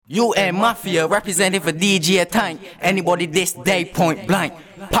UN Mafia representing for Djtank. Anybody this day point blank.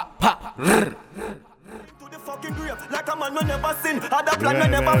 Pop, pop, rrr. Like a man we never sin, other plan we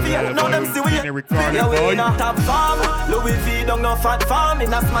never fail. Now them see we Yeah, we in a top farm. Louis V don't no fat farm.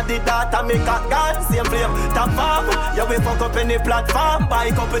 In a smarty data make a gun. Same flame, top farm. Yeah, we fuck up any platform. Buy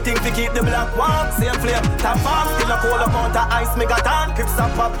a couple things to keep the black warm. Same flame, top farm. Still a cold amount of ice, make a tan. Crips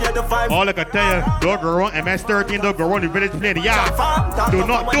and pop, yeah, the vibe. All I can tell you, don't go run MS-13, don't go run the village play the yard. Do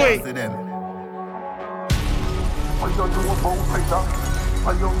not do it.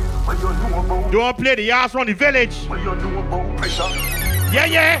 Don't play the yards from the village. Yeah,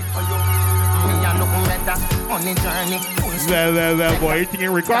 yeah. Well, boy, you think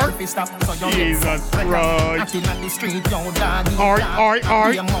you record? Jesus Christ. Alright.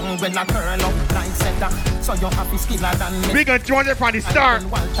 We gonna join it from the start.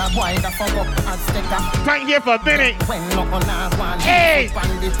 Thank you for a minute. Hey!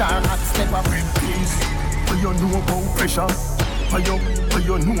 You know about pressure.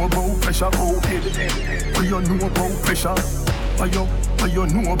 You know about pressure. You know about pressure. You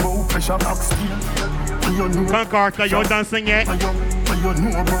know about pressure. Concarta, you're dancing yet?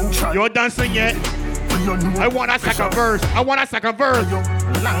 You're dancing yet? I want that second verse.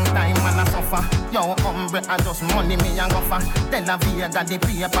 Long time man I suffer. Yo, hombre, I just money me and go for. Tell a Vega the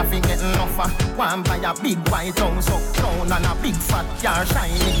paper fi getting offer. One buy a big white house up down and a big fat car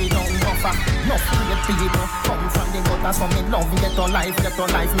shiny we don't offer. No great people come from the gutter, so me love get a life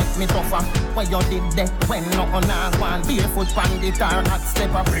make me tougher. When you did that, when no on a one barefoot pan the tar hot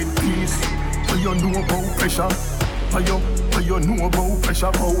step up. Red peace. You know about pressure. You know about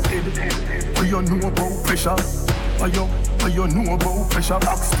pressure. You know about pressure. You know about pressure.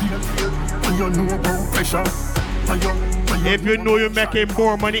 You know about pressure. If you know you're making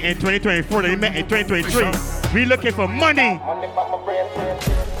more money in 2024 than you make in 2023, we looking for money.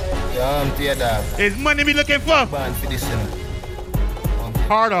 Is money we looking for?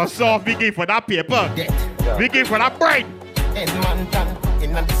 Hard or soft, we give for that paper. We give for that bread.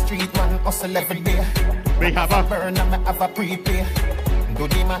 In the street, man, hustle every day. We have a burn and I have a prepay. Do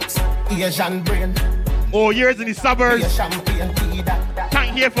the max, Asian brain. all years in the suburbs.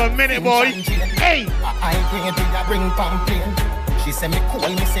 Can't hear for a minute, boy. Hey! I bring pampain. She say me cool,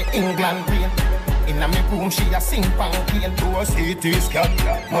 me say England rain. In my room, she a sing pampain. Do a cities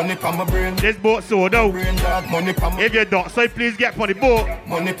cat, money pa my brain. This boat sold out. If you don't, so please get for the boat.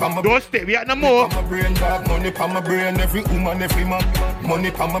 Money pa my don't stay, we at no more. Money pa my brain, every woman, every man.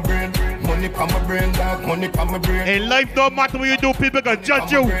 Money pa my brain, money pa my brain, dog. Money pa my brain. In life, don't matter what you do, people can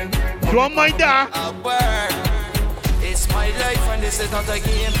judge you. Don't mind that. It's my life and this is not a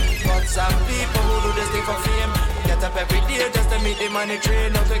game. But some people who do this thing for fame get up every day just to meet the money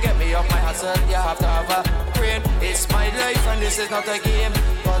train. Not to get me off my hustle, you have to have a brain. It's my life and this is not a game.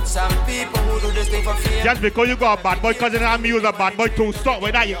 But some people who do this thing for fame. Just because you got a bad boy cousin and me use a bad boy to stop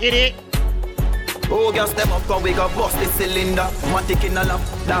with that, you idiot. Oh, girl, step up, cause we got bust the cylinder. Matic in a lap,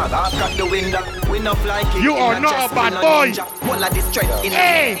 dog, I crack the window. We not like it. You are not a bad boy. All of this strength in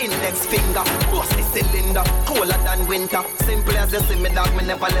the index finger. Bust the cylinder, colder than winter. Simple as you see me, dog, me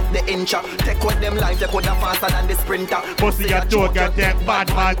never left the incher. Take out them life, they could have faster than the sprinter. Pussy, you don't get that bad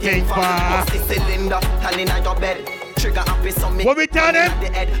man thing for. Bust the cylinder, turning out your bed. Trigger happy so me. What we tell them? The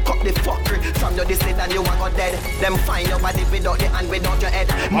head, cut the fuckery. From your this and you are got dead. Them find your body without the hand, without your head.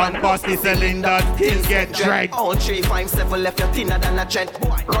 Man bust the cylinder, things get dragged. All 3, 5, 7 left you thinner than a jet.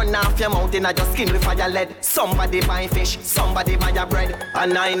 Run off your mountain and just skin with fire lead. Somebody buy fish, somebody buy your bread. A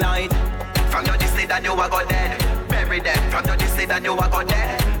night. From your this and you are got dead. Bury them. From your this and you are got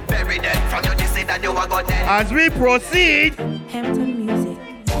dead. Bury them. From your this and you are got dead. As we proceed. Hampton Music.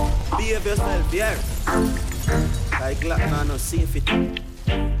 Behave yourself, yeah. Like man, no safe it.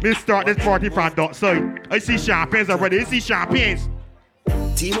 We start this party from that side. I see champagnes already. I see champagnes.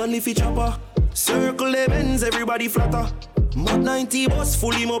 Team on leafy chopper. Circle them ends, everybody flatter. Mod 90 bus,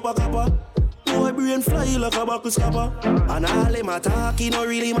 full him up a copper. Boy brain fly like a buckle scupper. And all them attack, it no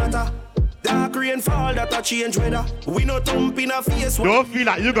really matter. Dark rainfall, that a change weather. We no thump in a face. Don't feel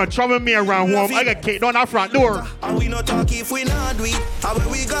like you gonna trouble me around home. I got kicked down that front door. And we no talk if we not do it. How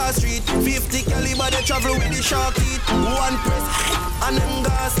we go street? 50 caliber, they travel with the shark teeth. One press, and them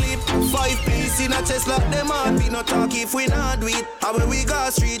go sleep. 5 piece in a chest like them heart. We no talk if we not do it. How we go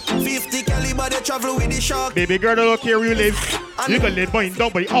street? 50 caliber, they travel with the shark. Baby girl, don't look here, you live. You can live by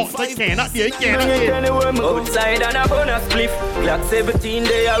down, but outside cannot there, cannot there. Outside and a bonus spliff. Glock 17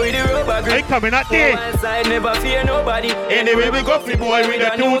 there with the rubber grip. I coming out there. Outside never fear nobody. Anyway, we go free boy with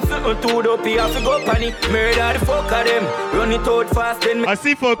a tooth. Two dopey have to go panic. Murder the fuck of them. Run it out fast then. I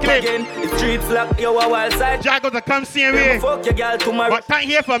see for clip. Again, the streets lock you a wild side. Jack got to come see me. Fuck your girl tomorrow. But time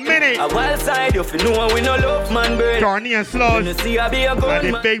here for a minute. A wild side, you feel no we no love man bird. Journey and Slows. You see I be a gun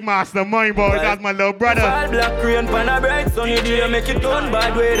The man. big mastermind boy, that's my little brother. Fall black rain pan a bright sunny day make it turn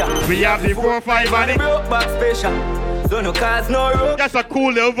bad weather. We have the 4-5 on it. Broke back special. So no cars no road. That's a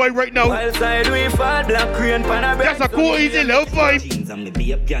cool little vibe right now. Wild side we fall black rain pan a bright. That's a cool easy little vibe.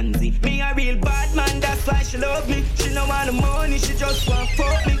 Me a real bad man, that's why she love me. She no want the money, she just want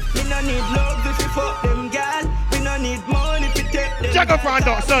fuck me. Me no need love if you fuck them gal. We no need money if you take them. Check out front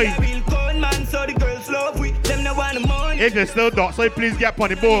outside. Me a real con man, so the girls love we. Them no want the money. If you're still outside, please get on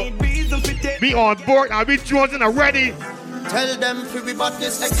the board. Be on board and be chosen and ready. Tell them free but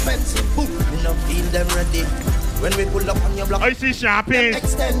this expensive. Boom, we no feel them ready. When we pull up on your block, I see champagne.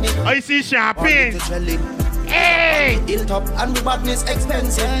 extend it. I see champagne. Hey! Hilltop and we badness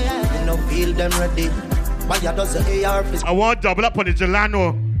expensive. We no feel them ready. Buy does the AR please. I want to double up on the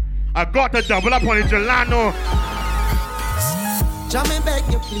Gelano. I got to double up on the Gelano. Jammy beg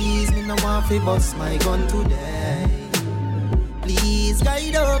you please, me no want to bust my gun today. Please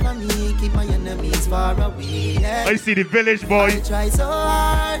guide over me, keep my enemies far away. Yeah. I see the village boy. I try so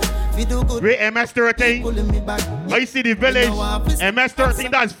hard, we do good. With MS-13. Pulling me back. I see the village. MS-13,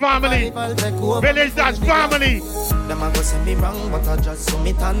 that's family. Village, that's family. Them a go send me wrong, but I just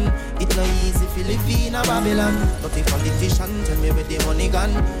submit and it no easy Philippine or Babylon. But if politician tell me where the money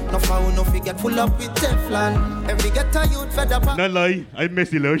gone, no foul, no forget full up with Teflon. Every get a youth fed up. No lie, I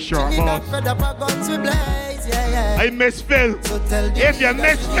miss the little short boss. Fed up guns we blaze, yeah. I miss Phil. So tell them If you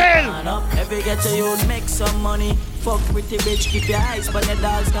miss Phil. Every get a youth make some money. Fuck pretty bitch, keep your eyes on your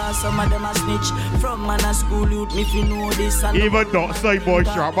dogs, cause some of them are snitch. From man a school youth, if you know this and even though side boy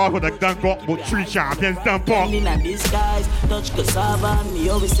sharp off with a gun got about 3 champions done pop. in these guys, touch cassava and me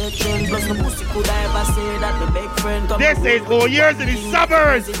always say trend. Plus no pussy could I ever say that the big friend come. This is all years in the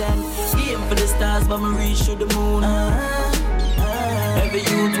suburbs. Aim for the stars, but me reach to the moon. Every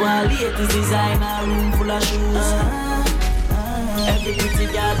youth while latest designer, room full of shoes. Every pretty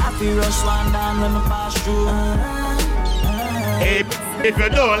girl happy rush one down when me pass through. If you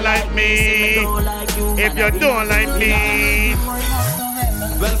don't like me, if you don't like me.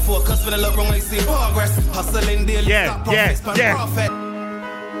 Well focused when I look wrong, I see progress. Hustling daily, Yeah.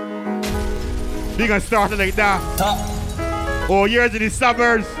 We gonna start it like that. All years in the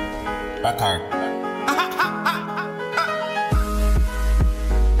suburbs. Record.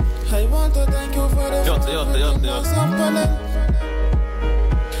 I want to thank you for the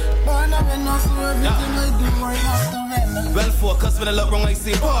Well focused when I look wrong, I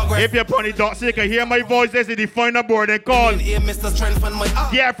see progress. If you're pony dog, so you can hear my voice, this is the final board and call. Mr. Strength and my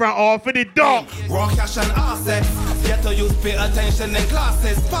art. Yeah, from off of the dog. Raw cash and assets. Get to use pay attention in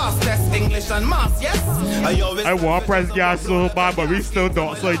classes. Past test, English and maths, yes. I want press gas so bad, but we still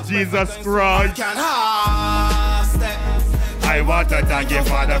don't. So Jesus Christ. Can I want to thank you,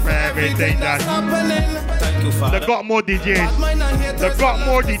 Father, for everything that happening. Thank you, Father. They got more DJs. They got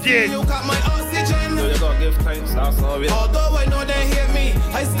more DJs. You got my oxygen. You gotta give thanks, that's all. Although I know they hear me,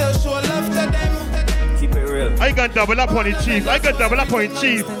 I still show love to them. Keep it real. I can double up on the chief. I can double up on the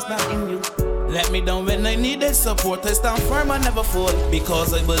chief. Let me down when I needed support. I stand firm and never fall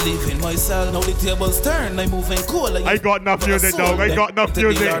because I believe in myself. Now the tables turn, I'm moving cool. I got enough music, dog. I got enough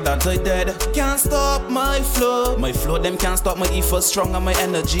music. That I dead. Can't stop my flow. My flow, them can't stop my ethos strong and my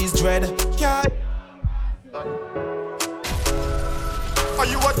energy's dread. Can't. Are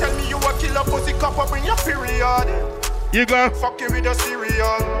you a tell me you a killer pussy copper bring your period? You go. Fuck you with your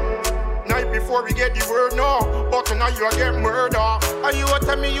cereal. Night before we get the word no, but now you a get murder. Are you a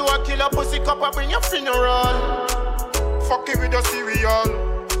tell me you a killer pussy copper bring your funeral? Fuck you with your cereal.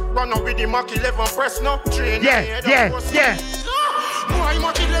 Run up with the Mach 11 press no train. Yeah. My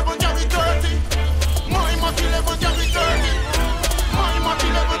Mach 11 carry 30. My Mach 11 carry 30. My Mach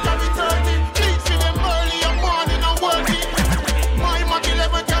 11 carry 30. Please see them early and morning and working. My Mach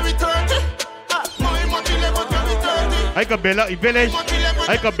 11 carry 30. My Mach 11 carry 30. I got build up a village.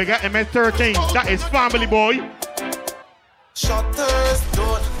 I got bigger MS-13. That is family, boy. Shutters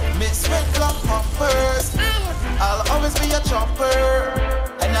don't mix with block hoppers. I'll always be a chopper.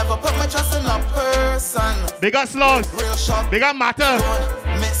 I never put my trust in a person. They got slows. Real shot. They got matter.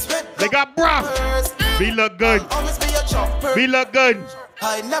 They got broth. We look good. I'll always be a chopper. We look good.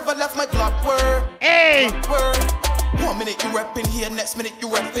 I never left my clockwork. Hey. 1 minute you reppin' here, next minute you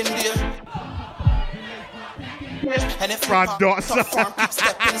reppin' there. And if From Dots.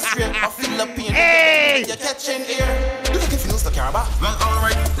 stepping straight, I feel the pain. Hey! You're catching ear. You look if you lose the car back. Well,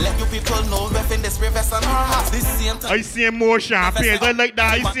 alright. Let you people know we're in this reverse and our hearts. This same time. I see more champagne. I like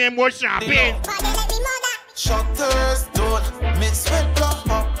that. I see more champagne. Shutters don't mix with block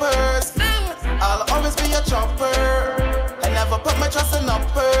poppers. I'll always be a chopper. I never put my trust in a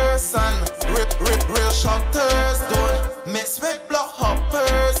person. Real shutters don't mix with block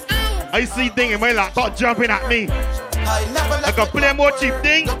hoppers. I see thing in my laptop jumping at me. I can play more cheap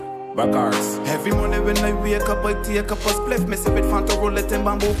thing. Backers. Every morning when I wake up, I take up a spliff. Me sip it Fanta roulette and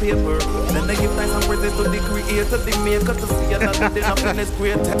bamboo paper. Then I give thanks and praises to the creator, the maker, to see another day nothing is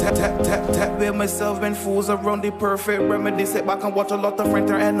great. Tap where myself when fools around the perfect remedy. Sit back and watch a lot of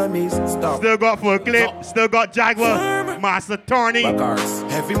friends or enemies. Stop. Still got full clip. Still got Jaguar. Master Tony. Backers.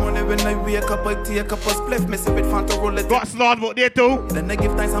 Every morning when I wake up, I take up a spliff. Me sip it Fanta roulette. Got Slot out there too. Then I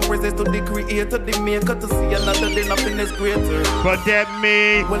give thanks and praises to the creator, the maker, to see another day nothing is greater. But that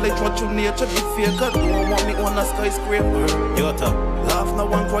me. Well, it's what you nature, big faker. Don't want me on a skyscraper. Yota. Laugh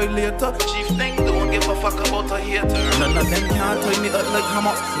now and cry later. Chief thing, don't give a fuck about a hater. None of them can't tie me up like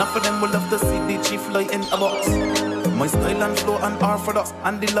hammocks. None of them will love to see the chief lie in a box. My style and flow and orthodox.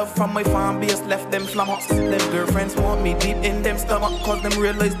 And the love from my fan base left them flammocks. Them girlfriends want me deep in them stomach. Cause them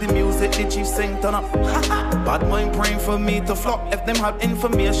realize the music the chief sing turn up. Bad mind praying for me to flop. If them have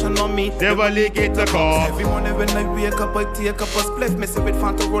information on me, they will leak it to call. Every morning when I wake up, I take up a spliff. Me sip it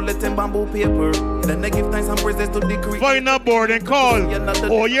Fanta roulette and bamboo paper. Then I give thanks and praises to the creator. Find a board and call.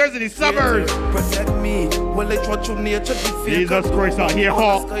 4 years in the suburbs. Protect me. Well, it's what you nature, big faker. Jesus Christ, out here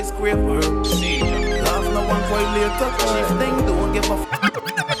hot. Skyscraper. Love no one quite later. Chief thing, don't give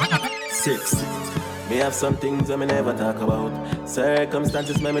a 6. Me have some things I may never talk about.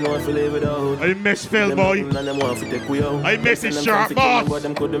 Circumstances me know if you live without. I miss Phil, boy. I miss his sharp boss. But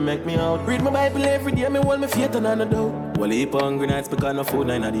them couldn't make me out. Read my Bible every day, me hold my faith on the door. Well, heap hungry nights because no food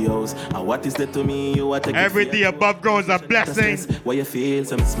in the house. And what is that to me? You want to every day above ground is a blessing. Why you feel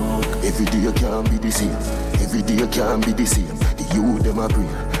some smoke? Every day can't be the same. Every day can't be the same. The youth them a pray.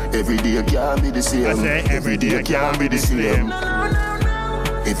 Every day can't be the same. I say every day can't be the same.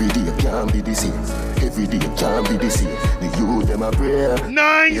 Every day can't be the same. Every day can't be the same. The youth them a pray.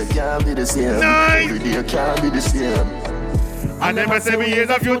 Nice. You can't be the same. Nice. Every day can't be the same. I never say we years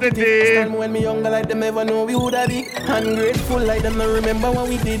of youth today. When me younger like them ever know we woulda be ungrateful like them no remember what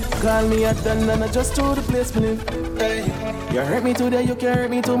we did. Call me a done and I just threw the place me live. Hey. You hurt me today, you can hurt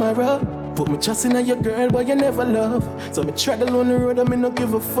me tomorrow. Put me trust in your girl, but you never love. So me travel on the road and me no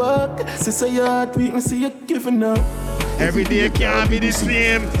give a fuck. Sister, your heart weak, me see you giving up. Every day can't be the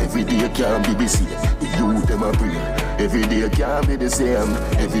same. Every day can't be the same. The youth them a pray. Every day can't be the same.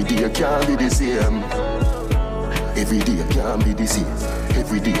 Every day can't be the same. Every day can't be the same.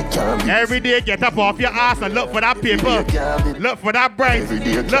 Every day can't be. Every day get up off your ass and look for that paper. Look for that bread.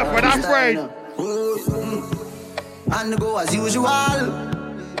 Look for that bread. And go as usual.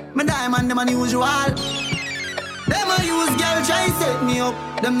 My diamond them unusual. Them a use girl try set me up.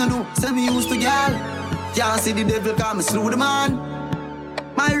 Them no do send me used to girl. Can't see the devil come me slew the man.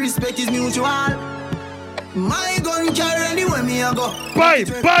 My respect is mutual. My gun carry anywhere me a go. Bye. You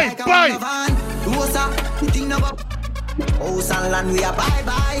think about house and land we a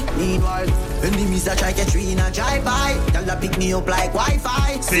bye. Meanwhile, enemies a try catch me in a drive by. Y'all pick me up like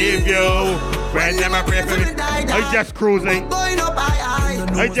Wi-Fi. Save you. When them a pray for me. I just cruising.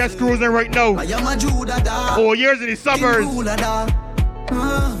 I just cruising right now. 4 years in the suburbs.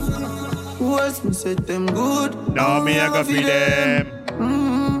 Who else me said them good? No, me I go feed them.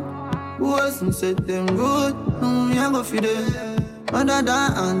 Who else me said them good? Me I go feed them. Other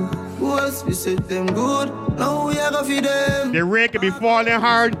than who else we said them good? No, we are go feed them. The rain can be falling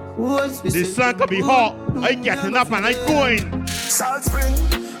hard. The sun can be hot. I getting up and I going. Salt Spring,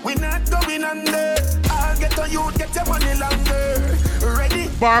 we not going under. I'll get on you, get your money longer. Ready?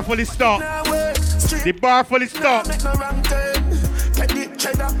 Bar fully stopped. The bar fully stopped. Take the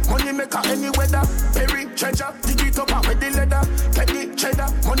cheddar, money maker any weather. Perry treasure, dig it up and with the leather. Take the cheddar,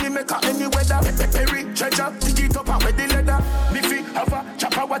 money maker any weather. Perry treasure, dig it up and with the leather. Biffy have a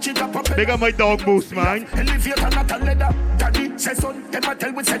chopper, watch it up. Big up my dog Boost, man. Elevator not a leather. Daddy says son, them a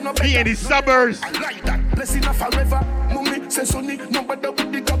tell we say no better. He in the suburbs. I like that, blessing a forever. Mummy says sonny, no matter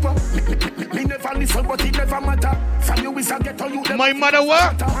with the copper. Me never listen, but it never matter. From you is a ghetto, you my mother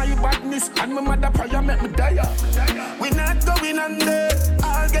what? My badness and my mother prayer make me die. We not going under.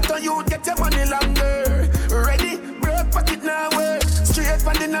 I'll get on you, get your money longer. Ready? Broke pocket now. Straight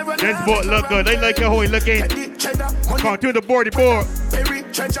from the narrow. This boat look good. I like how he looking. Come to the board. Perry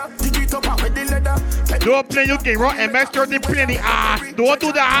treasure, dig it up and with the leather. Don't play your game, right? MX30 play the ass. Don't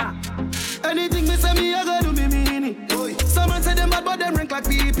do that. Anything me say me, I gotta do me mean.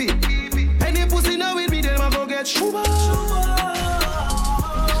 get sugar. Only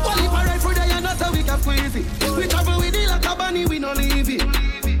for right for the and that's how we can squeeze it. We travel with it like a bunny, we no leave it.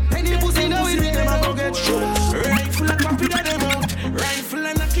 Any pussy now we read them and go get sugar. Rifle and copy that them out. Rifle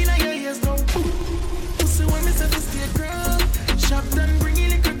and knocking on your ears down. Pussy when me say to stay ground. Shop done bringing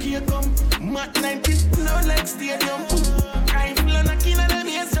little cake come. Mat 90 now like stadium. Rifle and knocking on them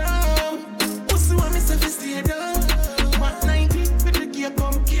ears down. Pussy when me say to stay down. Mat 90 with the cake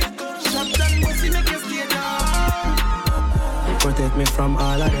come. Shop done pussy make you stay down. Protect me from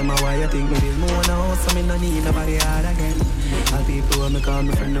all of them. Why you think me build more now? So me no need nobody hard again. All people when me call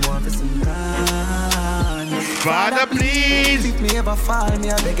me friend, them want to some time. Father, please. If me ever fall, me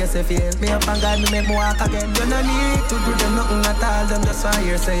I beg you say help me up and guide me make me walk again. You no need to do them nothing at all. Them just want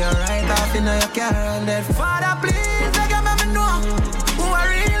hear say you're right off in your car and then Father, please, beg you make me know who are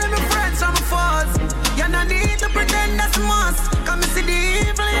really my friends and my foes. You no need to pretend that's a must. Come see the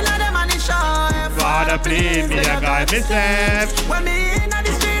evil in them and it show. Father, please, me a guy myself. When me in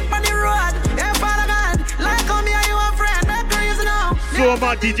the street on the road, yeah, Father God, like how me and you a friend, make me reason now. So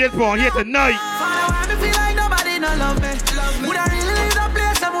much DJs born here tonight. Father, why me feel like nobody no love me? Would I really leave the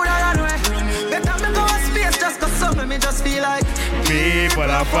place and would I run away? Better me go a space just cause some of me just feel like people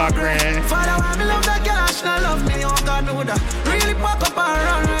are fucking. Father, why me love that girl and she not love me? Oh God, me woulda really pop up and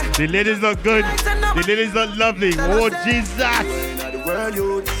run away. The ladies look good. The ladies look lovely. Oh Jesus.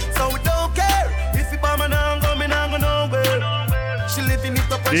 So we don't care if you bomb and I'm going nowhere. She living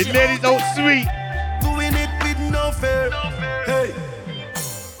it up. The ladies out sweet. Doing it with no fear. Hey.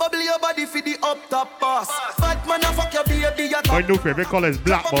 Bubble your body for the up top boss. Fat man, I fuck your baby. My new favorite color is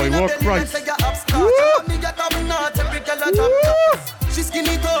black, boy. What Christ? She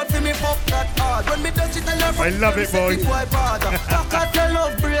skinny thought for me fuck that hard. When me touch it and her I love it, boy. Fuck out your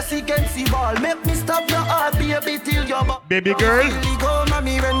love brace against the ball. Make me stop your heart, baby, till your back. Baby girl. Really go,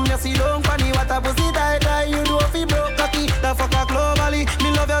 mommy, when you see don't funny. What a pussy die, you do if you broke cocky. The fuck her globally.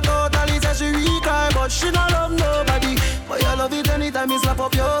 Me love you totally. Say she recry, but she not love nobody. But you love it anytime me slap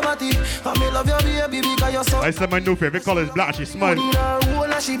up your body. And me love your baby because you're so. I said my new favorite color is black. She smells.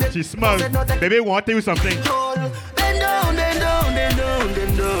 She smells. Baby, want to do something. Bend down, bend down, bend down,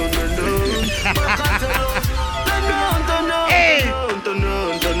 bend down, bend down. Back at your love. Bend down, turn down, turn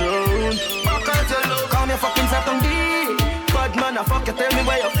down, turn down. Back at your love. Call me fucking Saturn D. Bad man, I fuck you, tell me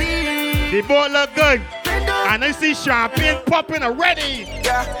where you feel. They both look good. And I see champagne popping already.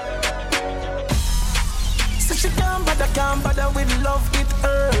 Yeah. So she can't bother with love, it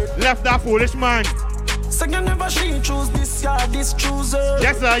hurt. Left that foolish man. So you never she choose this, yeah, this chooser.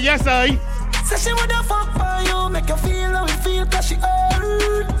 Yes, sir, yes, sir. So she woulda fuck for you, make you feel how you feel, cause she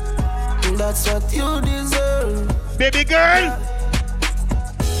hurt. That's what you deserve. Baby girl.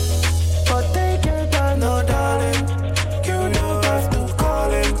 But take your time, no darling. You don't have to call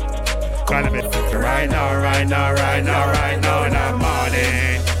him. Call him right now, right now, right now, right now in the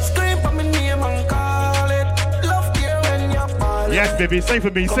morning. Scream for my name and call it. Love you when you're falling. Yes, baby, sing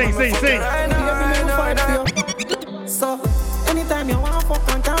for me, sing, sing, sing. So, anytime you want fuck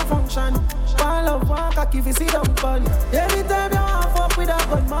and can't function, fall of walk, I give you see them fun. Anytime you want fuck with a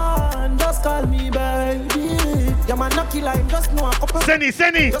good man, just call me baby. Your man not kill him, just know a couple. Senny.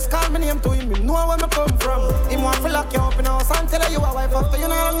 Just call me name to him, know where me come from. Him want to lock you up in house and tell you a wife after you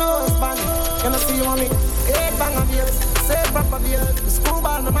know no husband. You know see you on me, 8 bang of beers, say proper beer.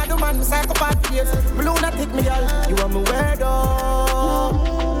 Screwball, no matter man, me psychopath beers. Me lunatic me girl, you want me weirdo.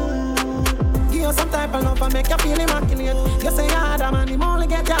 Some type of love and make you feel immaculate. You say hard man, him only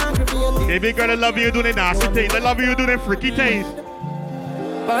get you angry. Baby girl, I love you doing nasty things. I love you doing freaky things.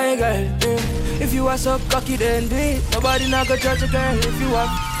 My girl, if you are so cocky, then do it. Nobody not gonna judge a girl if you are.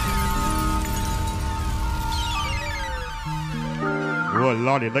 Oh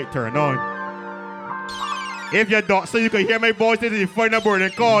Lord, it light turn on. If you don't, so you can hear my voice, this is the final board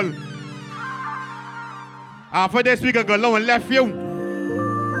and call. After this, we can go low and left you.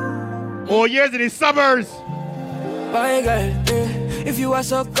 4 years in the suburbs. My girl, if you are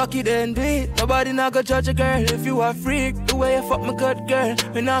so cocky, then do it. Nobody not gonna judge a girl if you are freak. The way you fuck my good girl,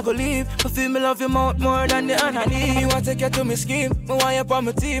 me not gonna leave. I feel me love your mouth more than the honey. Me want to take you to me scheme, me want you on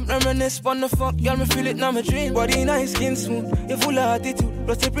my team. Reminisce on the fuck, girl, me feel it now my dream. Body nice, skin smooth, you full of attitude.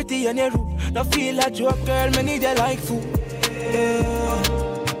 Plus you pretty and you rude. Don't feel like you a girl, me need you like food.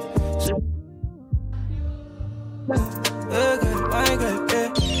 My girl,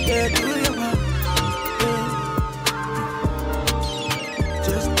 yeah, do you want?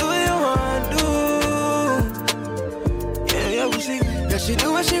 Just do you want, do? Yeah, we see. Yeah, she She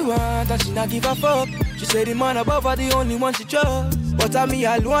do what she want and she not give a fuck. She say the man above her the only one she trust. But I me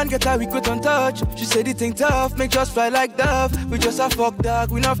alone get her regret on touch. She say the thing tough, make just fly like dove. We just a fuck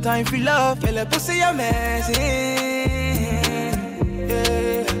dog, we enough time for love. Girl, her pussy amazing.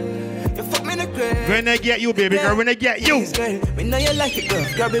 When I get you, baby girl, when I get you. We know you like it, girl.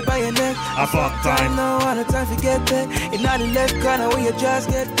 Grab it by your neck. A fuck time. No one time to get paid. In the left corner where you just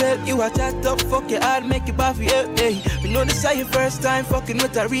get paid. You are chat up, fuck your hard, make it buff you. Hey, we know this is your first time fucking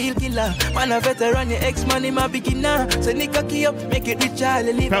with a real killer. Man, a veteran, your ex-man, my beginner. So nigga key up, make it rich, I'll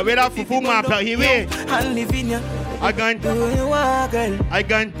live. But without fufu, man, but he will. And live in ya. I gon' do what you want, girl. I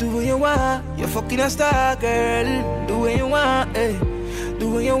gon' do what you want. You're fucking a star, girl. Do what you want, hey. Do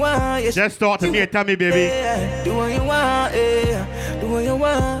what you want, yes. Just start to me and tell me, baby. Yeah. Do what you want, yeah. Do what you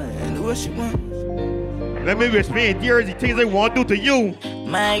want, and do what she want. Let me explain, dear, the things I want to do to you.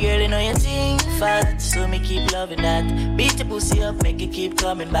 My girl, you know you think fat, so me keep loving that. Beat your pussy up, make it keep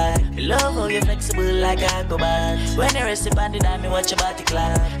coming back. I love how you're flexible like a acrobat. When you rest upon the dime, me watch your body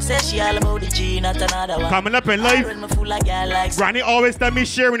clap. Say she all about the G, not another one. Coming up in life, Granny always tell me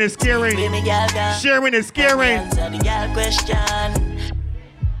sharing is caring. Sharing is caring. Answer the girl question.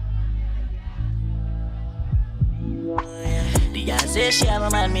 The girl say she have a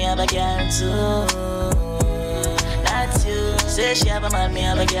man, me have a girl too. That's you. Say she have a man, me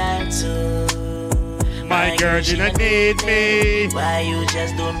have a girl too. My girl didn't need me. Why you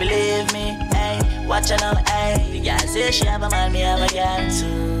just don't believe me? Hey, watch her now, hey. The girl say she have a man, me have a girl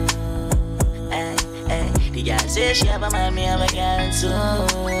too. Hey, hey. The girl say she have a man, me have a girl too.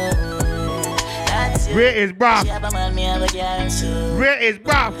 That's you. Where is bruv? She have a man, me have a girl too. Where is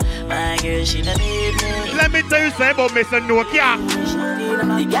bruv? My girl, she don't need me. Let me tell you something about Mr. Nokia.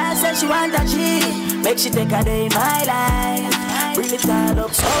 The girl said she want a G, make she take a day in my life. Bring it all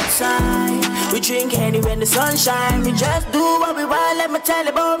up outside. We drink any when the sun shine. We just do what we want, let me tell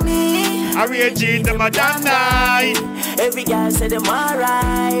you about me. I read G to my damn night. Every girl said them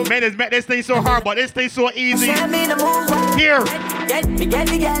alright. Man, it's make this thing so hard, but this thing so easy. Send me the move on. Here. Get the girl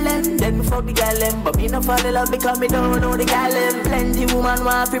them, then me fuck the girl them. But me no fall in love because me don't know the girl them. Plenty woman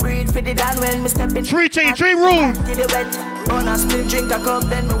want to breathe for the dan when me step in. 3 chain, 3 rules. On a split drink a cup,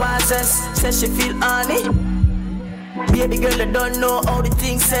 then me want says she feel honey. Baby girl, I don't know how the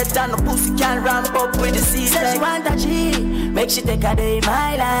things set and the pussy can ramp up with the season. Said she want a G, make she take a day in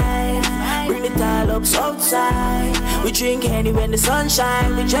my life. Bring it all up outside. We drink any when the sun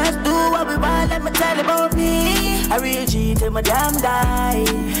shine. We just do what we want, let me tell you about me. I real G till my damn die.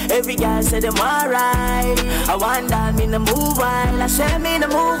 Every guy said them alright. I want that me to move wild. I said me to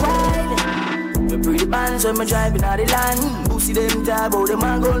move wild. Me pretty bands when me driving out the land. Pussy them tab out them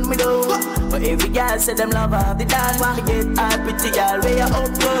and gun me down. But every girl say them love of the dance. Want me get a pretty girl way you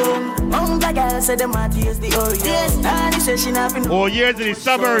up down. Other girl say them want to use the Oreo. And he say she not been. Oh, years in the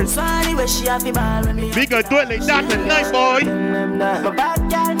suburbs. Funny where she have the ball when me. We gonna do it like that tonight, boy. My bad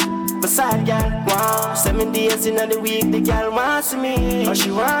girl, my side girl. Wow, 7 days in the week the girl wants me. Oh,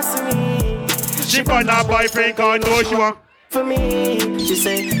 she wants me. She got her boyfriend called no she want. For me, she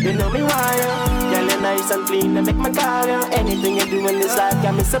say, you know me why you. Girl, you're nice and clean, I make my call you. Anything you do in this life,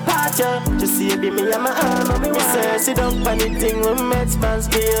 got me support you. Just see you be me and my arm, me say, sit down for the thing with me, spans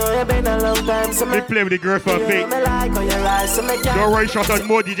me. You been a long time, so me play with the girl for a bit. Don't worry, shot out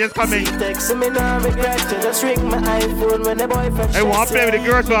more DJs coming. Text me, no regret, just ring my iPhone when the boyfriend. I want to play with the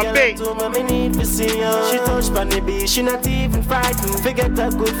girls for a bit. Me need to see you. She touched on the beach, she not even frightened. Forget a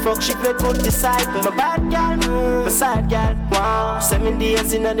good fuck, she play good disciple. My bad girl, my side girl. Wow, 7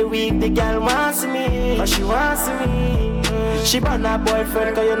 days in the week, the girl wants me. Oh, she wants me. She brought her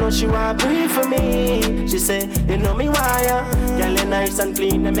boyfriend, cause you know she want breathe for me. She say, you know me why you. Girl, you're nice and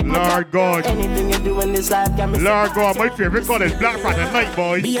clean, and make me Lord God. Anything you do in this life, got me. Lord God, my favorite color is Black Friday night,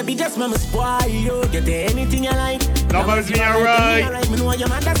 boy. Baby, just mama spoil you. Get anything you like. Lovers me alright. Me know your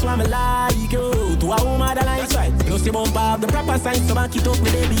man, that's why me like you. To a woman that likes right. Plus the bump up the proper sign, so back it up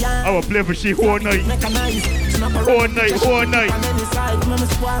with baby. I will play for she all night. All night, all night.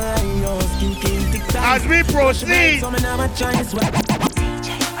 As we proceed. Something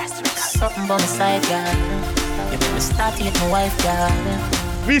by my side, girl. You make me start to hit my wife, girl.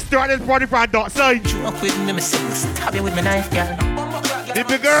 We start this party from that side. Joke with me, stab you with my knife, girl.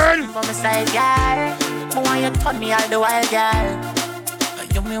 Baby girl. Something by my side, girl. I want you to turn me all the while, girl.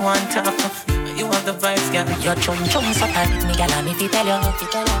 You me want to you have the vibes, girl. Your chum so tight, me girl, and if you tell you,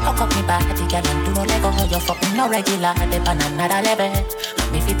 hook up me body, girl, and do no lego. You fucking no regular, dip on another level.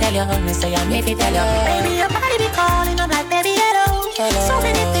 And if you tell you, me say, and if you tell you, baby, your body be calling, I'm like, baby, hello. So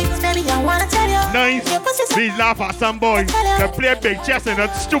many things, baby, me, I wanna tell you. Nice. Please laugh at some boy. They play big chess and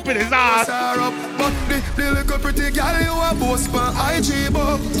that's stupid as ass. But the little pretty girl you a boss for IG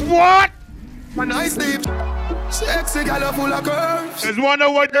book. What? When I sleep, sexy girl full of curves. There's one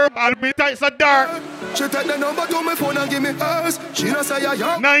of what I'll be tight so dark. She take the number to my phone and give me hers. She don't say ya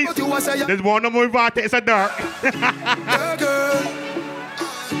young, nice. But you a say ya. There's one of my want it's a dark. Yeah, girl.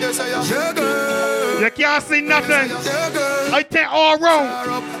 Yes, I am. Yeah, girl. You can't see nothing. Yeah, girl. I take all wrong.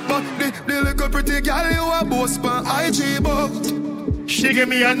 But the little pretty girl you a boss for IG book. She give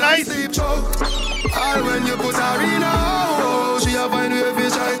me a nice sleep choke. All when you put her in a house, she a find way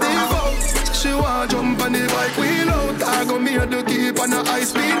fish I think. She want jump on the bike wheel out. I go me to keep on a high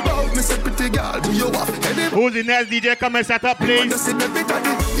speed boat. Me say pretty girl, do you have any? Who's the next DJ? Come and set up, please.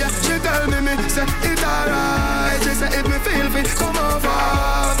 Yeah, she tell me say it's alright. She say if me feel fit, come over.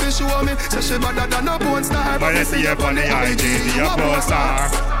 She show me, say she better than a porn star. But you see up on the IG, the porn star.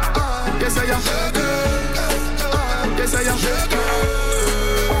 Yes, I am. Yes, I am.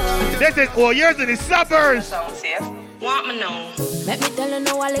 This is all years in the suburbs. Want me know? Let me tell you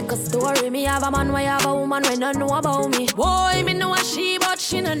now a little story. Me have a man, why have a woman when don't know about me. Boy, me know a she, but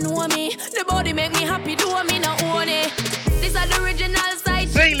she don't know me. The body make me happy, do me not own it. This is the original side.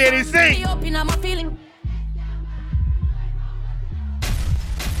 Sing, ladies, sing. Me up in my feeling.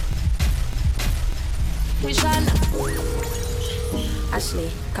 Mission.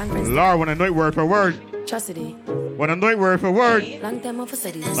 Ashley, conference. Lord, when I know it word for word. Chastity. When I know it word for word. Long time of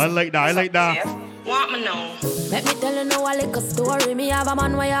cities. I like that, I like that. Want me know? Let me tell you now a little story. Me have a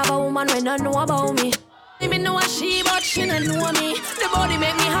man, why have a woman when don't know about me. Me know a she, but she don't know me. The body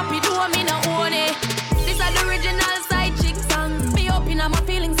make me happy, do me not own it. This is the original side chick song. Me up in my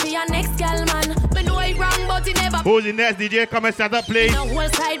feelings for your next girl, man. Me know it wrong, but it never. Who's the next DJ? Come and set up, please. No whole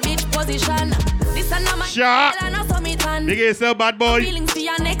side bitch position. This is not my shot. Big yourself, bad boy. Feelings for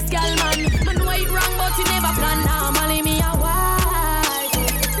your next girl, man. Me know it wrong, but it never plan. Normally me a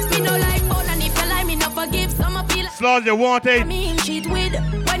wife. Me no like bone, and if you like me, no forgive. Some of feel. Slaws you want it. I mean cheat with.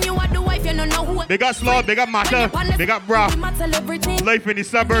 When you are the wife, you don't know who. They got Slaw, they got Matter, they got Bra. Life in the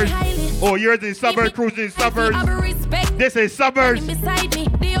suburbs. Oh, years in the suburbs, cruising in the suburbs. This is suburbs. Beside me,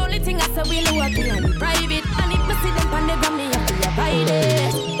 the only thing I say we'll work in private. And if me see them on the ground, me have to abide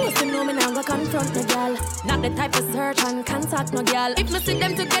it. Most know me now go confront the girl. Not the type of search and contact no girl. If me see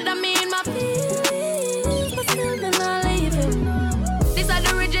them together, me in my feelings, but still them not leaving. This is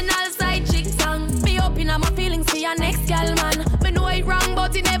the original side chick song. Me up in my feelings for your next girl, man. Me know it wrong,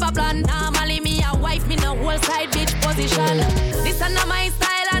 but it never plan. Normally me a wife, me no whole side bitch position. This is not my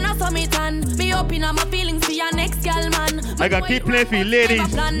style and I saw me tan. Me up in my feelings for your next girl, man. I gotta keep playing for you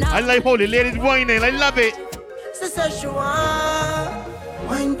ladies. I like how the ladies whining, I love it. Sister, she want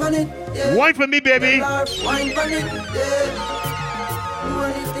wine pon it, yeah. Wine for me, baby. Wine pon it, yeah. Do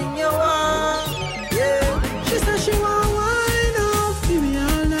anything you want, yeah. She said she want wine off, give me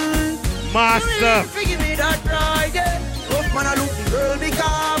all night. Master. Give me that ride, yeah. Rough man, I look the girl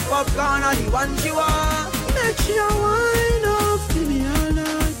because popcorn are the one she want. Make sure wine off, give me all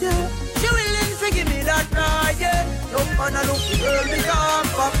night, yeah. She willing to give me that ride, yeah. Rough man, I look the girl because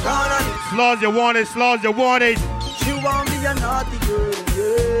popcorn are the. Slaws you want it, Slaws you want it. She want me a naughty girl,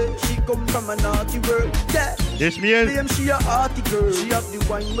 yeah. She come from a naughty world, yeah. Yes, me is. Claim she a arty girl. She have the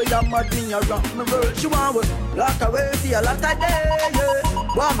wine where you mad me a rock my world. She want me lock away for a lot of day, yeah.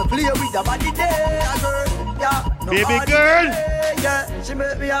 Want me play with the body day, girl, yeah. No baby girl, day, yeah. She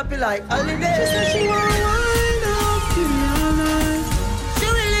make me happy like holiday. She said she want wine off, give me all night. She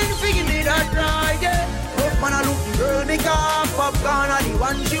willing to give me that ride, yeah. Rough man a look the girl because popcorn are the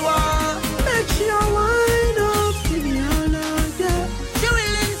one she want. Make sure wine off, give me all night, yeah. She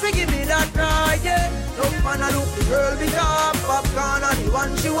willing to give me that ride, yeah. Rough man a look the girl because popcorn are the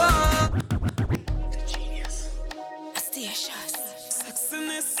one she want. Genius. A station.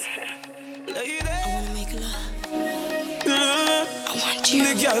 Sexiness. Lady. I wanna make love. I want you.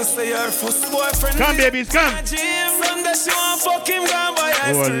 The girl say her first boyfriend. Come, babies, come. Sunday she want fuck him, gone by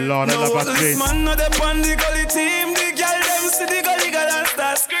ice. Oh Lord, I love that face. Man no dey on the gully team. The girl them see the gully girl and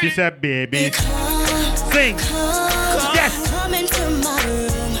start scream. She said, baby, sing. Yes. Come into my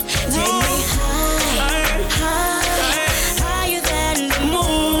room. Take me higher than the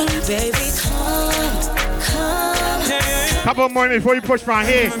moon. Baby, come. Couple more minutes before you push from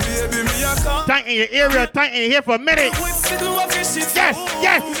here. Tight in your area, tight in here for a minute. Yes,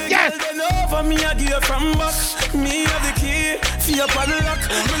 yes, yes. Over me, I give from back. Me have the key for your padlock.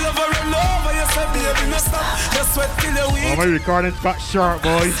 Me love her run over. You say, baby, no stop. Just sweat till the week. Oh, my recording's got sharp,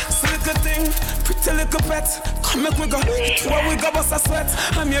 boys. Little thing, pretty little pet. Make we go, where we go bust a sweat.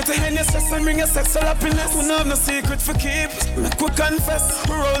 I'm here to end your stress and bring your sexual happiness. We don't have no secret for keep. Make we confess,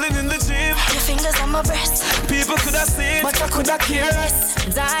 we're rolling in the Jeep. Your fingers on my breast. People could have seen, but I could have cared less.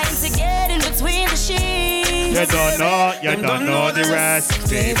 Dying to get in between the sheets. You don't know the rest,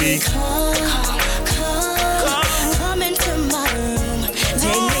 baby. Come into my room.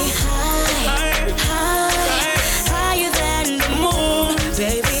 Take me higher than the moon.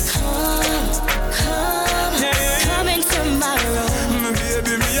 Baby, come into my room.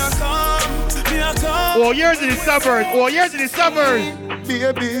 Baby, me a come. Oh, years in the suburbs.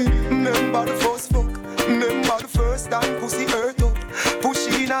 Baby, remember the first fuck. Remember the first time pussy hurt up. Push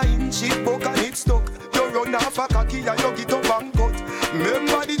in a inch, it buck and it stuck. You run off a cocky and you get up and cut.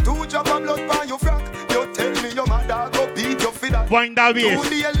 Remember the 2 drop of blood by your frack. You tell me your mother go beat you for that. Wind that waist,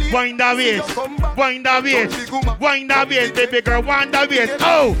 baby girl, wind that waist.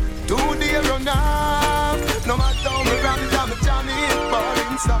 Oh! 2 days run off. No matter how me ram, I'm jamming,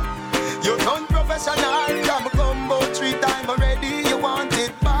 balling stop. You done professional, I'm combo 3 times already. You want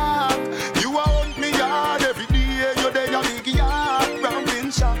it back. You want me yard every day. You're there, your big yard,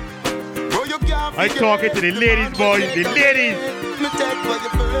 rambling shop. Bro, you can't I'm talking to the ladies, boys, the ladies. Me take for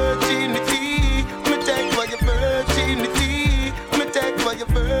your virginity. Me take for your virginity. Me take for your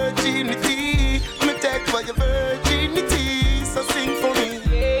virginity. Me take for your virginity. So sing for me.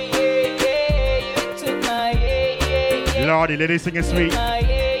 Lordy, ladies singing sweet.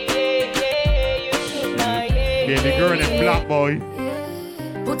 Baby girl and black boy.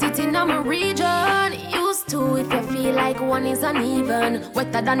 Put it in my region. Used to if you feel like one is uneven.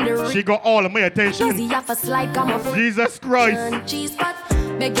 Wetter than the She got all of my attention. Easy off a slide, come up. Jesus Christ. Cheese pot,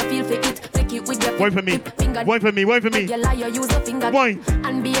 beg you feel for it. Take it with your Wait for me. Wait for me. Wait for me. You lie, you use your finger. Wine.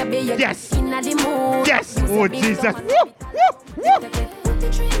 And be a baby. Yes. In the mood. Yes. Oh, Jesus. Put the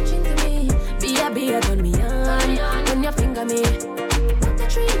trench into me. Be a beer, turn me on. When you finger me. Put the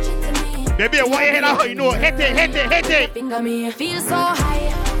trench into me. Baby, why you hit out? You know, hit it. Finger me. Feel so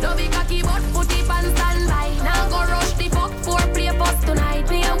high. Don't be cocky, but put it on standby. Now go rush the fuck for play post tonight.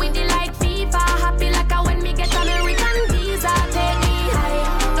 Play with the like FIFA. Happy like a when me get American visa. Take me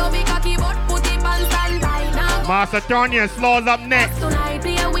high. Don't be cocky, but put it on standby. Now Master Tony and Slaws up next.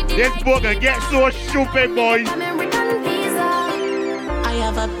 This book can get so stupid, boys. American visa. I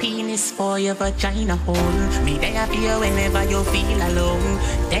have a penis for your vagina hole. Me there for you whenever you feel alone.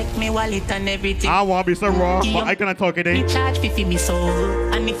 Take me wallet and everything. I want to be so raw, but I cannot talk it in. Me charge 50 me soul.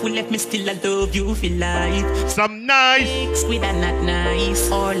 And if we left me still I love you feel like some nice squid and not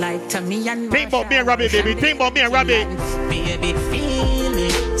nice. Or like to me and think about me and Rabbit, baby. Think about me and Rabbit. Baby, feel me,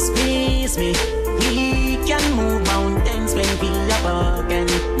 squeeze me. We can move mountains when we are broken.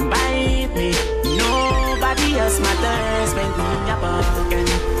 Bite me. Nobody else matters when we are broken.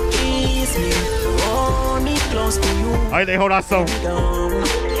 Kiss me, hold me close to you. Alright, they hold that song.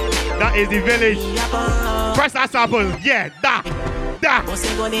 That is the village. Press that sample. Yeah, that.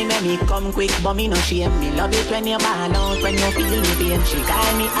 Pussy go dey make me come quick, but me no shame. Me love it when you ball out, when you feel me pain. She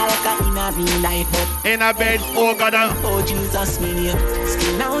call me alka in a real life, but in a bed, oh God. Oh Jesus, me name.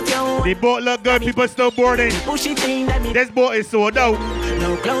 Skin out your. The boat look good, people still boarding. This boat is sold out.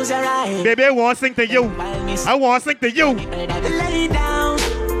 No, close your eyes. Baby, I want to sing to you. I want to sing to you. Lay down,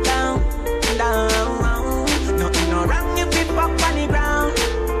 down, down. Nothing no wrong if we fuck on the ground.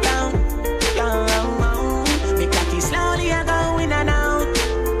 Down, down. Me cocky slowly I go in and out,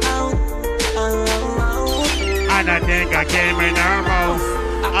 out. And I think I came in her mouth.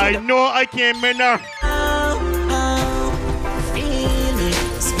 I know I came in her. Feel me,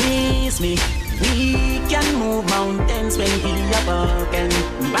 squeeze me. We can move mountains when we are broken.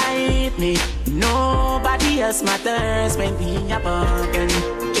 Bite me, nobody else matters when we are broken.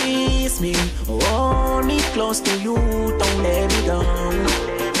 Kiss me, hold me close to you, don't let me go.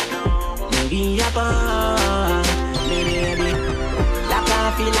 We are broken, baby. That I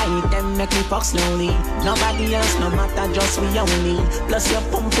feel like them make me fuck slowly. Nobody else, no matter, just we only. Plus your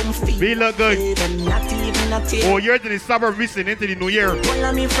pump feet. We look good. Not even a tear. Oh, you're in the summer, recent into the new year. All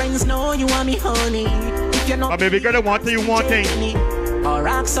of me friends know you want me honey. If you're not, baby girl, want to you want thing.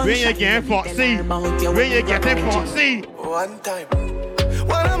 When you get foxy, when you get foxy. One time,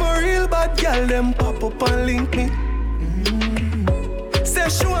 when I'm a real bad girl, them pop up and link me. Say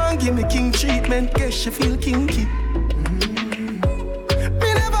she want give me king treatment, guess she feel kinky.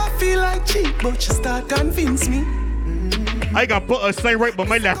 Me never feel like cheap, but she start convince me. I got put a sign right by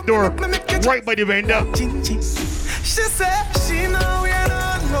my left door, right by the window. She said she know we're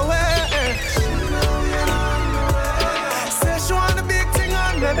not nowhere. Say she want a big thing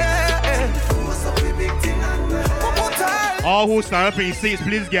on the bed. All who stand up in your seats,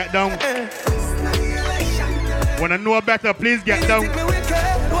 please get down. Wanna know better, please get down.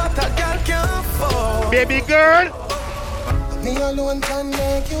 What a girl can afford. Baby girl. Me alone can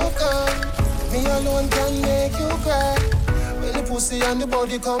make you come. Me alone can make you cry. When the pussy and the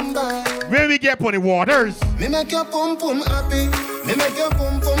body come by. When we get on the waters. Me make your pum pum happy. Me make your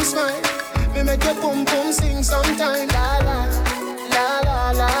pum pum smile. Me make your pum pum sing sometime. La la la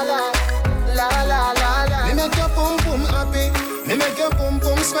la la la la la la la. Me make your pum pum happy. Me make your pum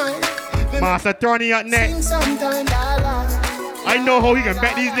pum smile. Master Tony up next. Sometime, la la. I know how you can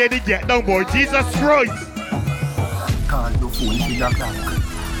make these ladies get down, boy. Jesus Christ. Call your phone to your clock.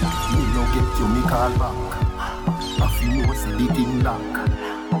 Me no get you, me call back. If you know see the thing lock.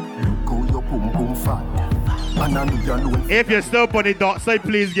 Look how your pum pum fat. And I know you alone. If you're still on the dark side,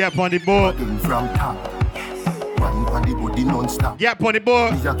 please get on the boat. From top. One on the body non-stop. Get on the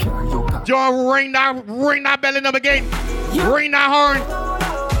boat. John, ring that belly up again. Ring that horn.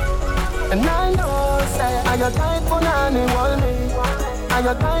 And I know, say, I got tight for nanny, wall me. I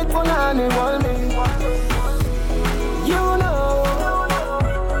got tight for nanny, wall me. You know.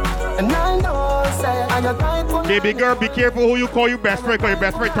 And I know, say, I got tight for nanny. Baby girl, be careful who you call your best friend, because your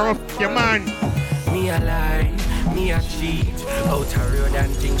best friend turn off your man. Me a lie, me a cheat. Out a road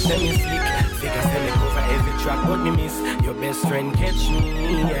and things send me slick. Figure send me over every track, but me miss. Your best friend catch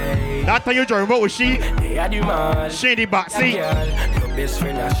me, yeah. That time you driving, what was she? They had you man. She in the back seat. Your best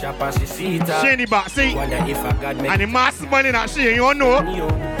friend a shop and she see it. She in the back seat. Wonder if I got me. And the mass money that she, you don't know.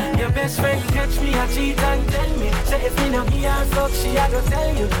 Your best friend catch me a cheat and tell me. Say if me no be her fuck, she a go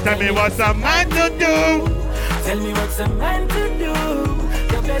tell you. Tell me what's a man to do. Tell me what's a man to do.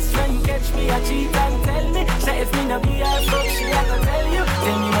 Your best friend catch me a cheat and tell me. Say if me no be her fuck, she a go tell you.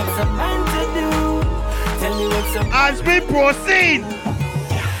 Tell me what's a man to do. Tell me what's a man. As we proceed.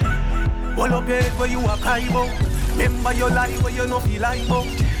 Hold up your head where you a climb up. Remember your life where you no feel like up.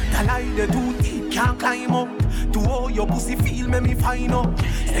 The lie they do deep can't climb up. To all your pussy feel make me find up.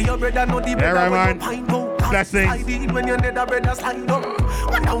 Say your brother know the brother when you find up. Blessings. I did when your nether brother slide up.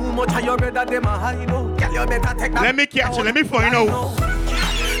 Wonder how much of your brother them a hide up. Girl you better take that. Let me catch you, let me find out.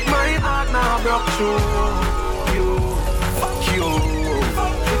 My heart now broke through. You, fuck you.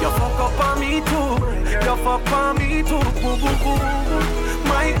 You fuck up on me too. You fuck on me too. Boo, boo, boo.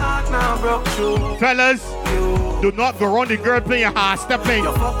 My heart now broke through. Fellas, do not go around the girl playing hard stepping.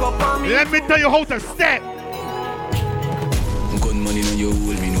 Let me tell you how to step. Gun money on your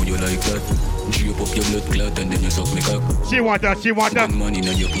hole, me know you like that. Drip up your blood clot and then you suck me cock. She want that, she want that. Gun money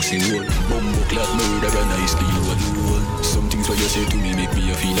on your pussy hole. Bumbo clot murder and nice to you alone. Some things what you say to me make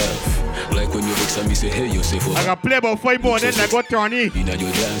me feel laugh. Like when you vex and me say hey you say for. I got play about 5 more then I got Tony.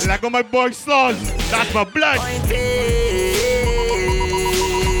 Like on my boy Sloss. That's my blood.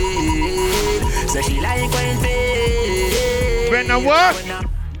 So she like when feel. When I work.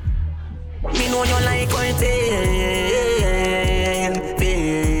 Me know you like when feel.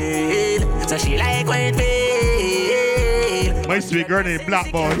 So she like when feel. My sweet girl named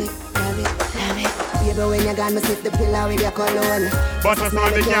Black Boy. Baby, when you're gone, me sit the pillow with your cologne. But I know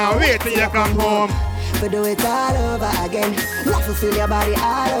they can't wait till you come home. We do it all over again. Love to feel your body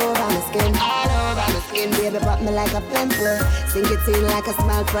all over my skin. All over my skin. Baby, pop me like a pimple. Sink it in like a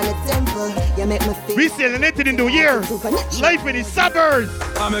smile from a temple. You make me feel. We celebrating in the year. Life in the suburbs.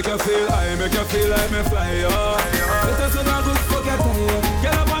 I make you feel like me fly, yo. It is a good fuck your time.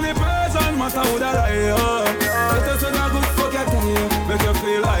 Get up on the person, matter who that I, yo. It is a good fuck your time.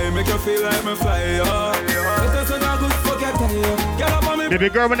 Make you feel like me fly, yo. It is a good fuck your time. Get up on me. Baby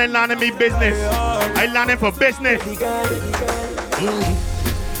girl, when I land in me business, I land in for business.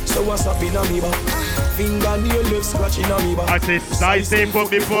 So what's up in a me back? Finger nail left scratching on me back. I say put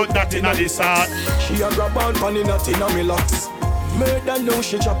me foot that in the start. She a grab on panny nut in a me locks. Murder now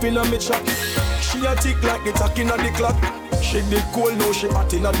she chopping on me chop. She a tick like the tack in a the clock. She did cold now she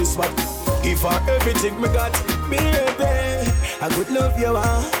hot in a the spot. Give her everything me got, baby. I could love you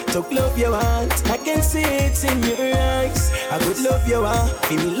want, talk love you want. I can see it in your eyes. I could love you want,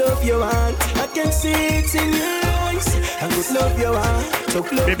 feel me love you want. I can see it in your eyes. I could love you want,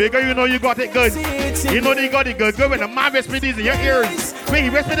 talk love. Baby girl, you know you got it good. You know they got it good. Good when the man whisper this in your ears. When he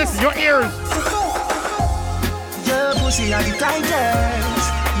whisper this in your ears. Your pussy are the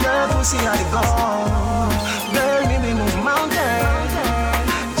tightest. Your pussy are the gold. Girl, me move mountains.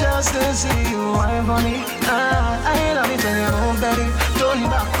 Just to see you wine for me. I love it when you move, baby. Turn it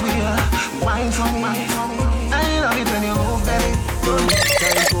back queer. Wine for me. I love it when you move, baby.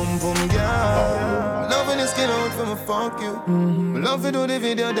 Time boom boom girl. Loving the skin out from a fuck you. Love to do the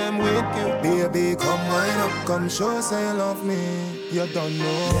video them with you. Baby, come wine up, come show say you love me. You don't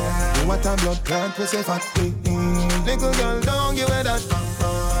know what a blood clot we say fat. Little girl, don't give her that.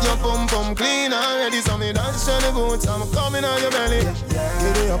 Your pum pum clean already, so me dance to the boots. I'm coming on your belly.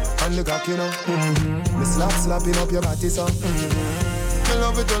 Get it up and the cock, you know. Me slapping up your body, so. Me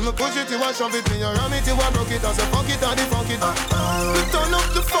love it when me push it, you a shove it. Me you ram it, you a broke it. I say fuck it, or the fuck it. Me turn up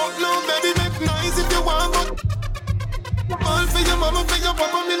the fuck now, baby, make nice if you want, but all for your mama, for your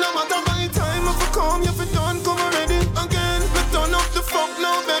papa, me no matter my time. If I come, if you don't come already again. Me turn up the fuck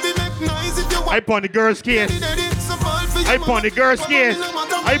now, baby, make nice if you want. I on the girl's case. I on the girl's case.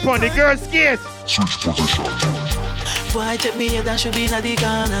 I on the girl's case. Switch position. Why take me here, that should be in the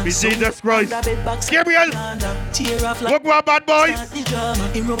corner. Jesus Christ. Gabriel. Look what bad boy.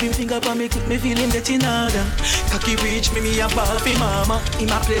 Him rubbing finger on me, keep me feeling getting harder. Cocky reach me a ball for mama. In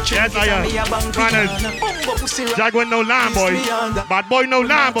my play trick, yes, I am. Jaguar no lamb boy. Bad boy no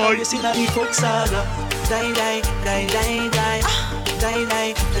lamb boy. You see that he fuck saga. Die, die, die, die, die. Die,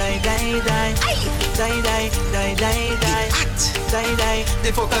 die, die, die, die. Die, die, die, die, die. Die, die,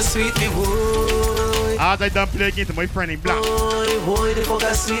 the fucker sweet me, boy. As I done play a game to my friend in black. Boy, the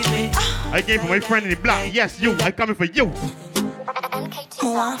fucker sweet me. I came for my friend in black. Yes, you. I coming for you.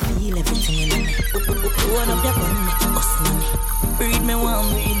 I feel everything in me. What up your gun, make it bust in me. Breed me one,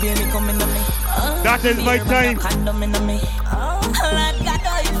 breed baby coming to me. That is my time. Like God,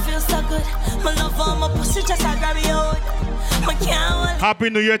 oh, you feel so good. My love for my pussy just I grab you out. Happy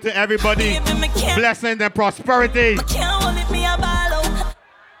New Year to everybody. Blessings and prosperity.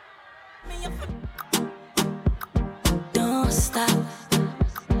 Don't stop.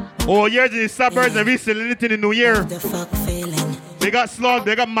 Oh, years in the suburbs and we still in the new year. The fuck feeling. They got slug,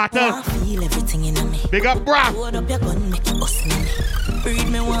 they got matter. Feel everything in me. They got bra. Load up your gun, make it bust in me. Breed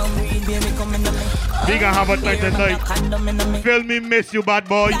me one, breed baby coming to me. We gonna have a time tonight. Feel me miss you, bad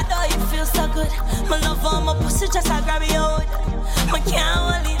boy. God, oh, you feel so good. My love for my pussy just I grab you out. I can't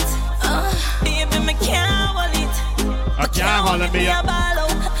hold it. Baby, I can't hold it. I can't hold me up.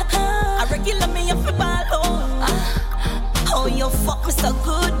 I regular me up for ball out. Oh, you fuck me so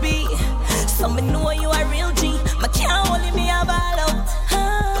good, B. So me know you a real G. I can't hold me a ball out.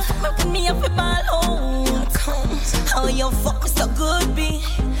 Fuck me up for ball out. Oh, you fuck me so good, B.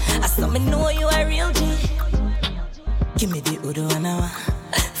 I saw me know you a real G. Give me the Udo and I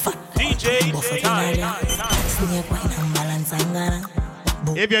DJ Snake wine and balance and gana.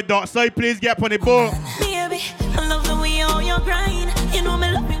 If you're dark side, please get on the boat. Baby, I love the way you grind. You know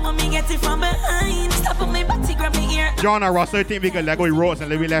me love it when me get it from behind. Stop on my body, grab me ear. John and Russell, I think we can let go the roads and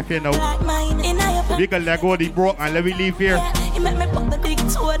let me left here now. We can let go the broke and let me leave here.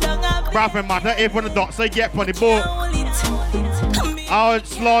 Braf and Matter, if on the dark side, get on the boat. Our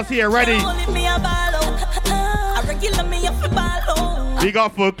slots here ready. We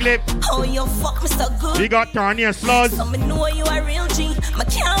got full clip. Oh, you fuck me so good. We got Tony and Slugs. So me know you a real G. I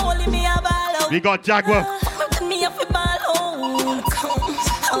can't hold me a ball out. We got Jaguar. Me up a ball out.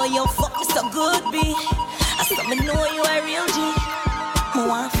 Oh, you fuck me so good, B. I saw me know you a real G. I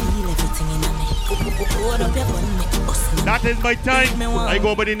want to feel everything in me. Hold up your gun, make it bust me. That is my time. I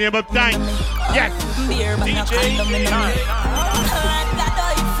go by the name of Djtank. Yes. DJ Djtank. God,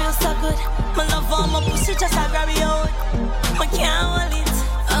 oh, you feel so good. My love for my pussy just I grab you out. I can't hold it.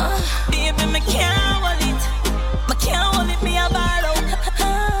 Baby, I can't hold it. I can't hold it, me a ball out.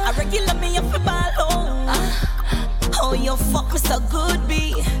 I regular me up a ball out. Oh, you fuck me so good, B.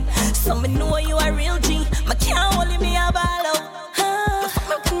 So me know you a real G. I can't hold it, me a ball out. You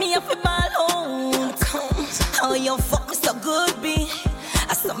fuck me up a ball out. Oh, you fuck me so good, B.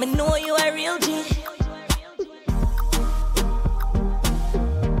 I saw me know you a real G.